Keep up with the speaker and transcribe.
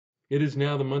It is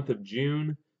now the month of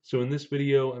June, so in this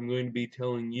video I'm going to be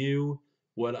telling you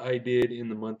what I did in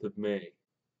the month of May.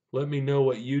 Let me know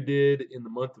what you did in the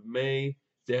month of May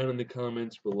down in the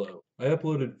comments below. I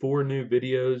uploaded 4 new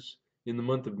videos in the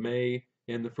month of May,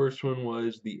 and the first one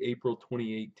was the April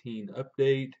 2018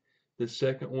 update. The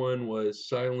second one was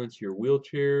Silence Your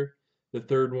Wheelchair. The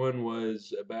third one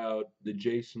was about the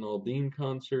Jason Aldean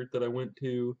concert that I went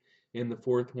to, and the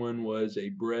fourth one was a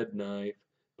bread knife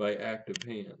by Active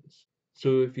Hands.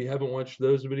 So if you haven't watched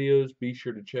those videos, be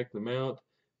sure to check them out.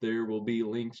 There will be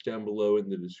links down below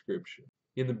in the description.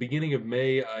 In the beginning of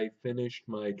May, I finished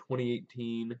my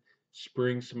 2018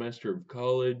 spring semester of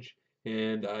college,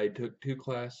 and I took 2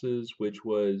 classes, which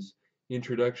was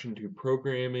Introduction to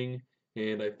Programming,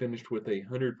 and I finished with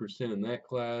 100% in that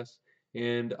class,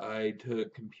 and I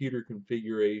took Computer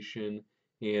Configuration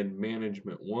and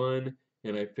Management 1,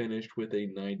 and I finished with a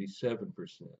 97%.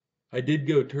 I did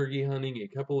go turkey hunting a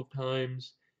couple of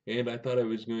times, and I thought I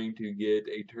was going to get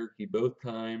a turkey both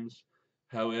times.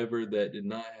 However, that did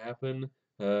not happen.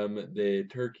 The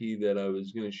turkey that I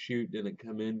was going to shoot didn't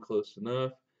come in close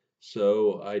enough,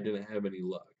 so I didn't have any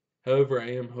luck. However,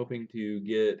 I am hoping to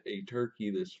get a turkey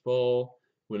this fall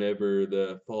whenever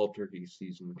the fall turkey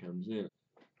season comes in.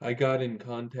 I got in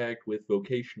contact with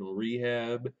vocational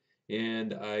rehab,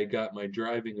 and I got my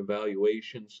driving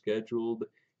evaluation scheduled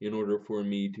in order for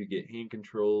me to get hand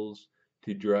controls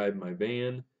to drive my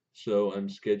van, so I'm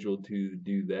scheduled to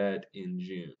do that in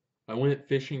June. I went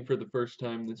fishing for the first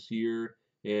time this year,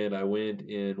 and I went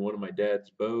in one of my dad's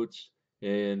boats,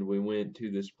 and we went to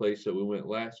this place that we went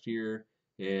last year,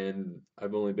 and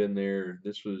I've only been there,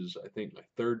 this was I think my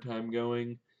 3rd time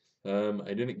going.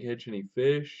 I didn't catch any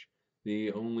fish.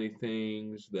 The only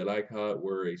things that I caught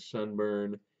were a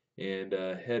sunburn and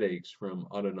headaches from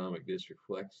autonomic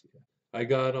dysreflexia. I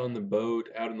got on the boat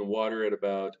out in the water at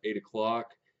about 8 o'clock,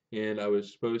 and I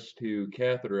was supposed to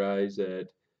catheterize at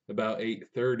about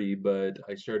 8:30, but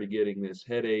I started getting this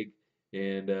headache,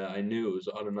 and I knew it was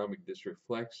autonomic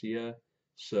dysreflexia,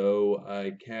 so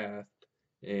I cathed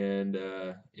and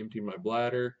emptied my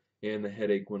bladder, and the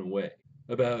headache went away.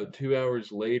 About 2 hours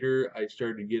later, I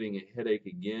started getting a headache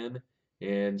again,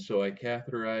 and so I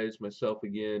catheterized myself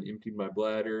again, emptied my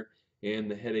bladder,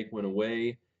 and the headache went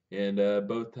away. And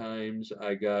both times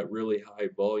I got really high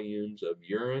volumes of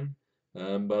urine,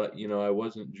 but I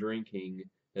wasn't drinking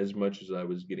as much as I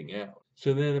was getting out.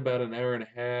 So then, about an hour and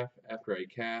a half after I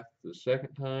cathed the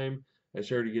second time, I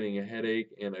started getting a headache,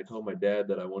 and I told my dad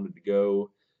that I wanted to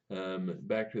go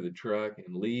back to the truck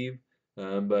and leave.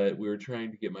 But we were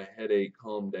trying to get my headache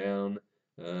calmed down,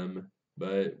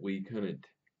 but we couldn't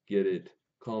get it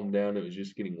calmed down. It was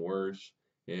just getting worse,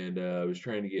 and I was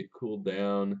trying to get cooled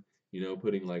down,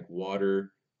 putting like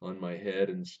water on my head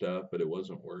and stuff, but it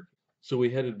wasn't working. So we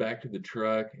headed back to the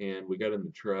truck, and we got in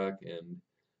the truck, and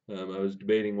I was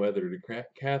debating whether to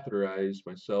catheterize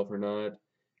myself or not,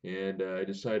 and I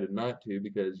decided not to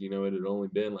because it had only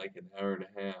been like an hour and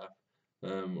a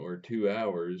half or 2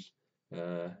 hours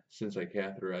since I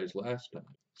catheterized last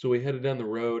time. So we headed down the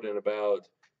road, and about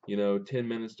 10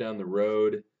 minutes down the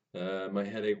road, my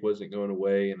headache wasn't going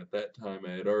away, and at that time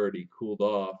I had already cooled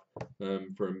off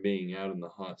from being out in the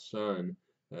hot sun.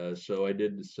 So I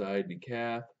did decide to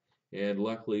cath, and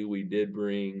luckily we did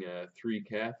bring 3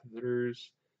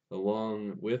 catheters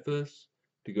along with us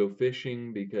to go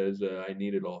fishing because I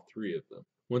needed all 3 of them.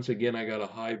 Once again, I got a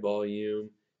high volume,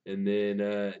 and then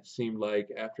it seemed like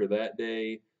after that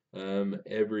day,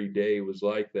 every day was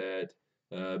like that,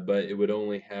 but it would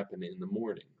only happen in the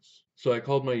mornings. So I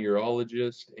called my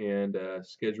urologist and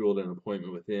scheduled an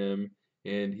appointment with him,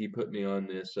 and he put me on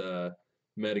this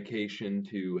medication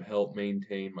to help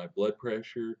maintain my blood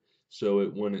pressure so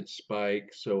it wouldn't spike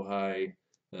so high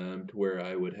to where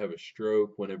I would have a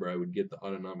stroke whenever I would get the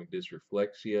autonomic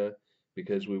dysreflexia,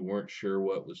 because we weren't sure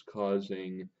what was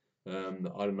causing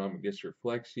the autonomic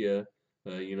dysreflexia.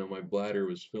 My bladder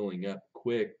was filling up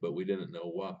quick, but we didn't know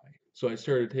why. So I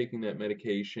started taking that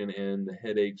medication, and the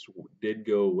headaches did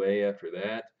go away after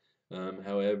that.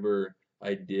 However,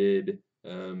 I did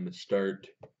start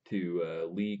to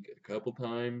leak a couple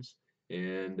times,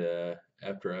 and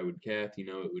after I would cath,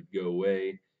 it would go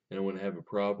away, and I wouldn't have a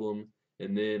problem.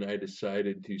 And then I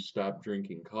decided to stop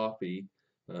drinking coffee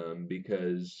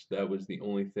because that was the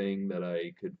only thing that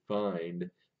I could find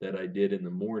that I did in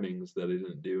the mornings that I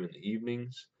didn't do in the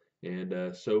evenings.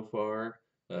 And so far,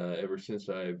 ever since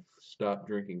I've stopped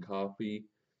drinking coffee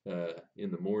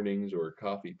in the mornings or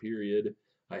coffee period,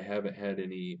 I haven't had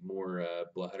any more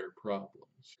bladder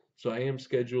problems. So I am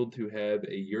scheduled to have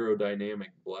a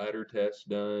urodynamic bladder test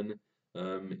done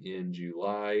in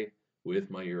July with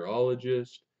my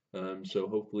urologist. So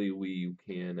hopefully we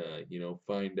can,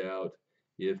 find out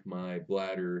if my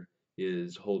bladder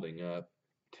is holding up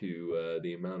to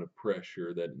the amount of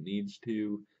pressure that it needs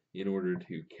to in order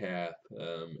to cath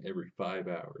every 5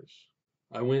 hours.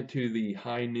 I went to the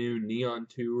High Noon Neon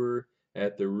Tour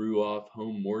at the Ruoff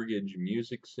Home Mortgage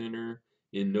Music Center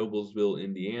in Noblesville,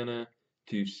 Indiana,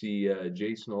 to see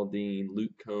Jason Aldean,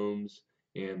 Luke Combs,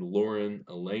 and Lauren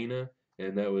Elena.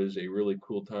 And that was a really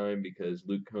cool time because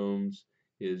Luke Combs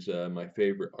is my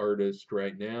favorite artist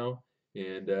right now.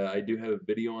 And I do have a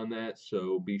video on that,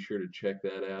 so be sure to check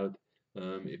that out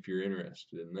if you're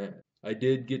interested in that. I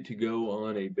did get to go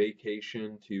on a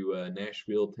vacation to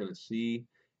Nashville, Tennessee,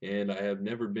 and I have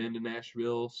never been to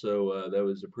Nashville, so that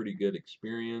was a pretty good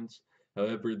experience.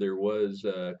 However, there was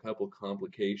a couple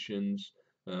complications,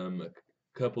 a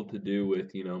couple to do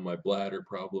with, my bladder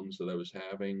problems that I was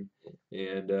having,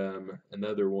 and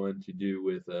another one to do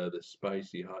with the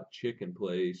spicy hot chicken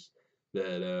place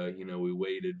that, we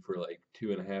waited for like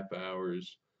 2.5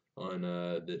 hours on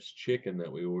this chicken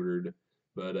that we ordered.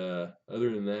 But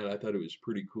other than that, I thought it was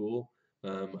pretty cool.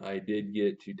 I did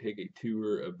get to take a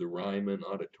tour of the Ryman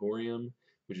Auditorium,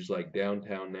 which is like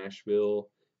downtown Nashville,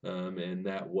 and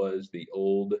that was the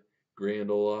old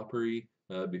Grand Ole Opry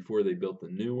before they built the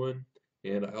new one.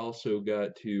 And I also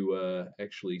got to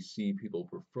actually see people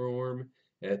perform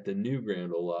at the new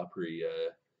Grand Ole Opry.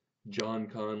 John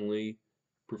Conley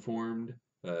performed,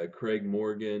 Craig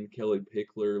Morgan, Kelly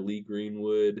Pickler, Lee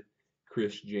Greenwood,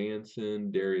 Chris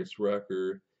Jansen, Darius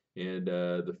Rucker, and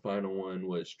the final one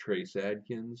was Trace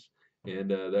Adkins,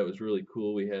 and that was really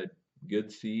cool. We had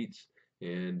good seats,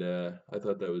 and I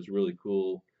thought that was really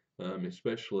cool,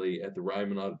 especially at the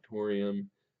Ryman Auditorium,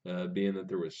 being that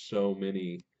there was so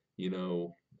many,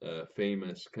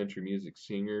 famous country music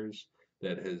singers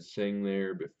that has sang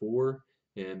there before,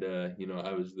 and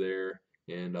I was there,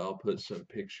 and I'll put some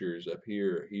pictures up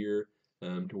here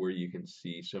to where you can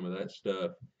see some of that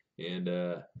stuff, and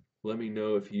let me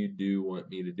know if you do want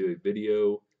me to do a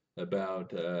video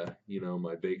about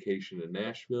my vacation in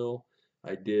Nashville.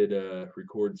 I did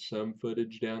record some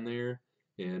footage down there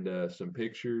and some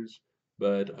pictures,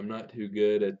 but I'm not too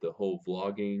good at the whole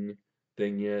vlogging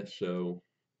thing yet, so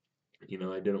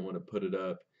I didn't want to put it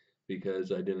up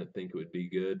because I didn't think it would be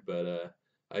good, but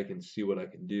I can see what I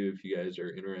can do if you guys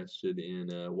are interested in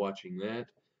watching that.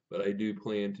 But I do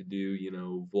plan to do,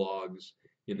 vlogs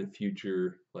in the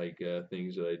future, like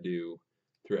things that I do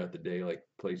throughout the day, like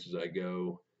places I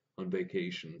go on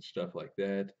vacation, stuff like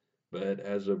that. But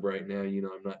as of right now,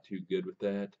 I'm not too good with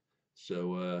that.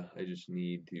 So I just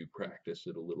need to practice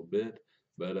it a little bit.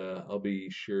 But I'll be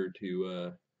sure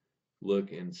to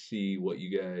look and see what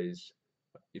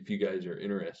if you guys are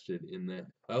interested in that.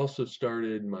 I also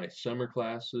started my summer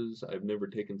classes. I've never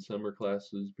taken summer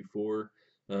classes before,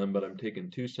 but I'm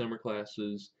taking 2 summer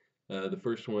classes. The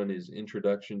first one is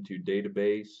Introduction to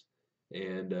Database,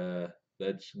 and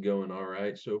that's going all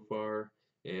right so far.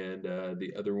 And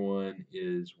the other one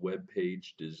is Web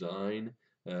Page Design,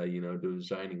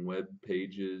 designing web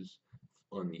pages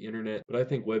on the internet. But I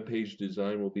think web page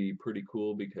design will be pretty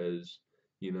cool because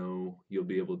you'll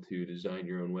be able to design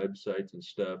your own websites and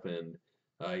stuff, and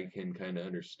I can kind of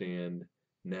understand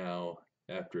now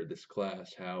after this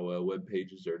class how web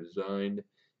pages are designed,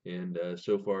 and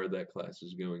so far that class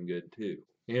is going good too.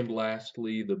 And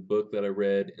lastly, the book that I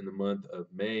read in the month of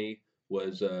May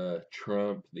was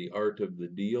Trump, The Art of the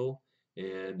Deal,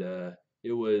 and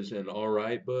it was an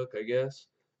alright book, I guess.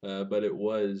 But it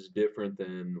was different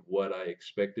than what I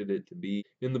expected it to be.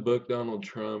 In the book, Donald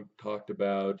Trump talked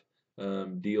about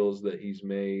deals that he's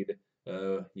made,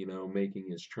 making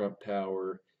his Trump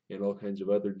Tower and all kinds of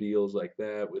other deals like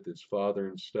that with his father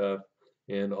and stuff.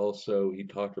 And also, he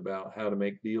talked about how to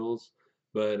make deals,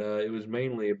 but it was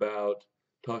mainly about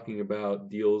talking about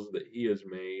deals that he has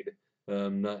made,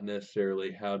 not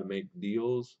necessarily how to make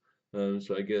deals.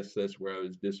 So I guess that's where I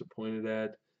was disappointed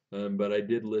at. But I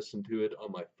did listen to it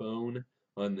on my phone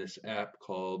on this app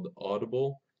called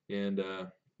Audible, and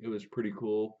it was pretty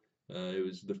cool. It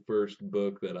was the first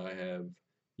book that I have,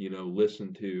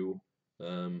 listened to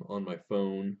on my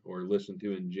phone or listened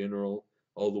to in general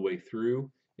all the way through.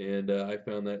 And I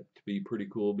found that to be pretty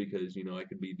cool because, I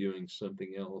could be doing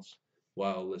something else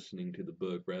while listening to the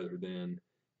book rather than,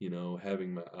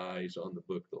 having my eyes on the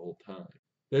book the whole time.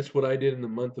 That's what I did in the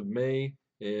month of May.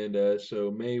 And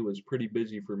so May was pretty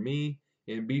busy for me.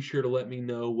 And be sure to let me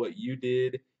know what you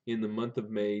did in the month of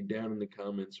May down in the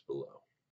comments below.